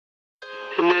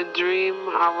In a dream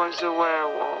I was a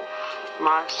werewolf.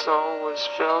 My soul was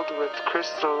filled with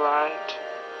crystal light.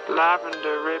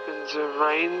 Lavender ribbons of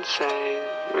rain sang,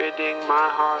 ridding my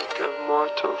heart of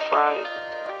mortal fright,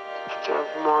 of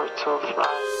mortal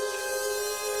fright.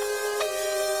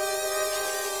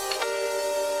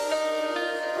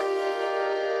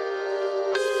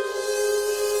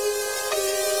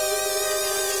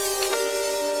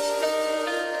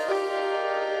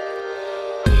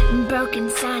 Broken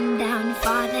sundown,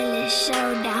 fatherless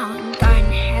showdown. Gun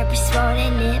herb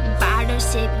swollen lip, bottle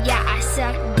sip. Yeah, I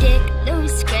suck dick,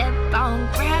 loose grip on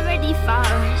gravity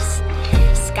force.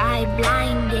 Sky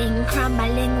blinding,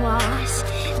 crumbling walls.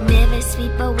 Never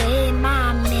sweep away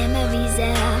my memories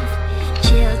of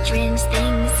children's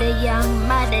things a young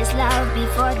mother's love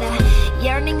before the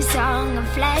yearning song of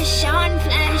flesh on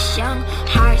flesh. Young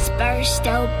hearts burst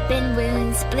open,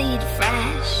 wounds bleed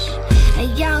fresh. A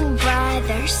young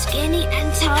brother, skinny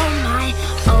and tall, my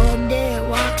older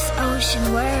walks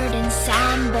oceanward in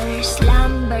somber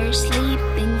slumber,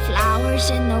 sleeping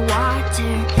flowers in the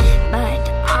water. But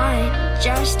I'm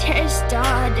just his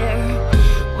daughter,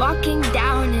 walking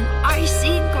down an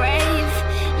icy grave,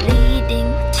 leading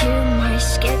to my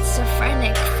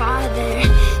schizophrenic father.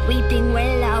 Weeping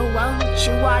willow, won't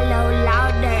you wallow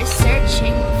louder,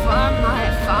 searching for my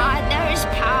father's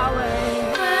power.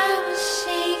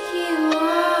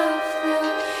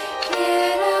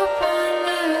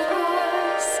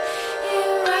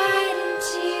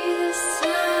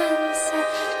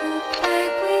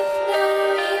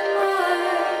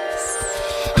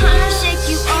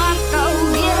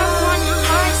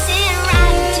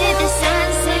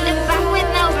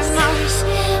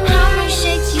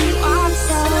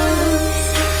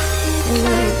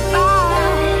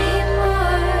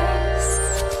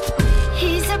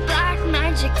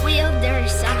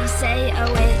 Say a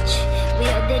witch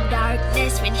wielded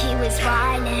darkness when he was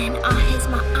wildin' on his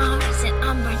arms and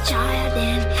umber child,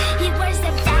 and he was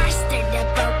the bastard that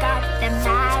broke up the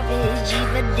marriage,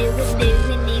 even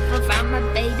doing evil from a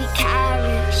baby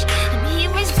carriage. And he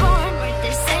was born with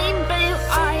the same blue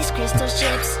eyes, crystal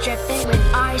ships dripping with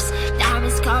ice,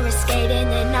 diamonds coruscating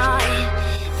the night.